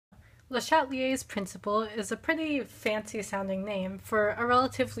LeChatelier's principle is a pretty fancy sounding name for a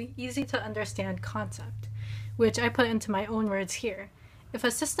relatively easy to understand concept, which I put into my own words here. If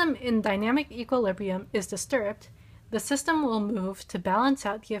a system in dynamic equilibrium is disturbed, the system will move to balance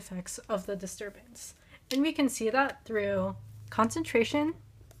out the effects of the disturbance. And we can see that through concentration,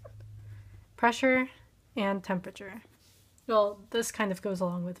 pressure, and temperature. Well, this kind of goes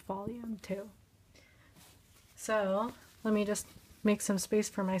along with volume too. So let me just make some space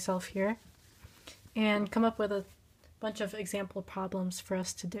for myself here and come up with a bunch of example problems for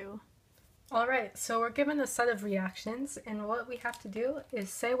us to do. Alright, so we're given a set of reactions, and what we have to do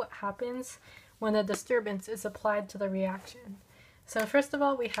is say what happens when a disturbance is applied to the reaction. So first of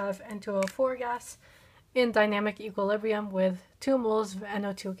all, we have N2O4 gas in dynamic equilibrium with 2 moles of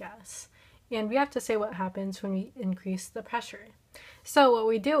NO2 gas. And we have to say what happens when we increase the pressure. So what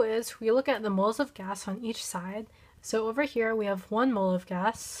we do is we look at the moles of gas on each side. So over here we have 1 mole of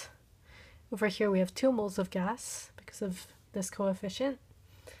gas. Over here we have 2 moles of gas because of this coefficient.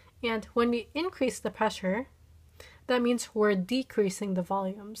 And when we increase the pressure, that means we're decreasing the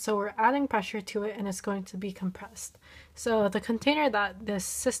volume. So we're adding pressure to it and it's going to be compressed. So the container that this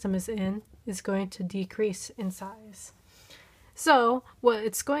system is in is going to decrease in size. So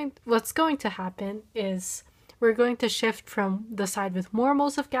what's going to happen is we're going to shift from the side with more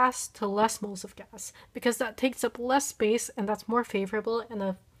moles of gas to less moles of gas, because that takes up less space and that's more favorable in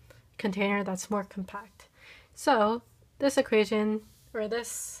a container that's more compact. So this equation, or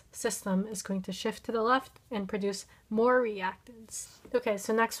this system, is going to shift to the left and produce more reactants. Okay,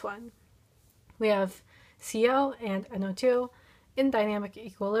 so next one. We have CO and NO2 in dynamic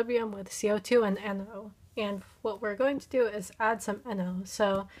equilibrium with CO2 and NO. And what we're going to do is add some NO.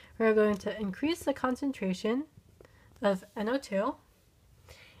 So we're going to increase the concentration of NO2,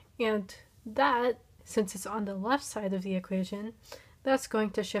 and that, since it's on the left side of the equation, that's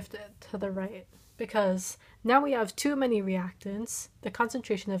going to shift it to the right, because now we have too many reactants. The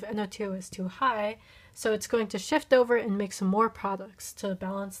concentration of NO2 is too high, so it's going to shift over and make some more products to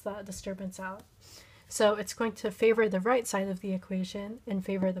balance that disturbance out. So it's going to favor the right side of the equation and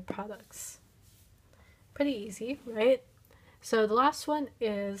favor the products. Pretty easy, right? So the last one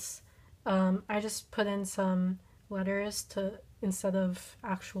is, I just put in some letters instead of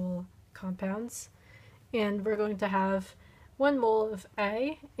actual compounds. And we're going to have 1 mole of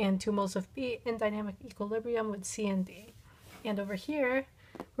A and 2 moles of B in dynamic equilibrium with C and D. And over here,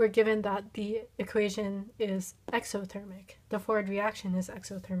 we're given that the equation is exothermic. The forward reaction is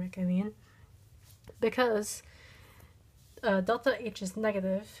exothermic, because delta H is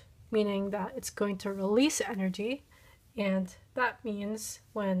negative, meaning that it's going to release energy, and that means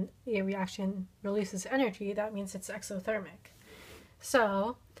when a reaction releases energy, that means it's exothermic.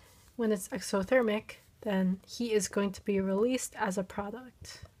 So when it's exothermic, then heat is going to be released as a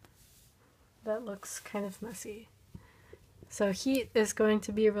product. That looks kind of messy. So heat is going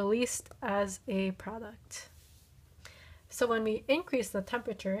to be released as a product. So when we increase the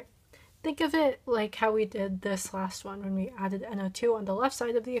temperature, think of it like how we did this last one. When we added NO2 on the left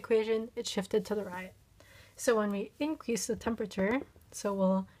side of the equation, it shifted to the right. So when we increase the temperature, so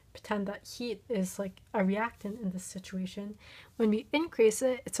we'll pretend that heat is like a reactant in this situation. When we increase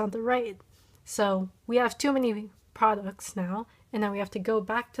it, it's on the right. So we have too many products now, and now we have to go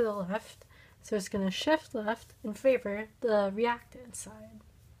back to the left. So it's going to shift left and favor the reactant side.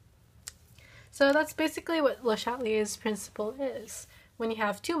 So that's basically what LeChatelier's principle is. When you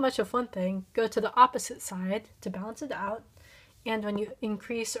have too much of one thing, go to the opposite side to balance it out. And when you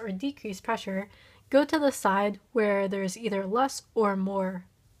increase or decrease pressure, go to the side where there's either less or more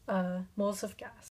moles of gas.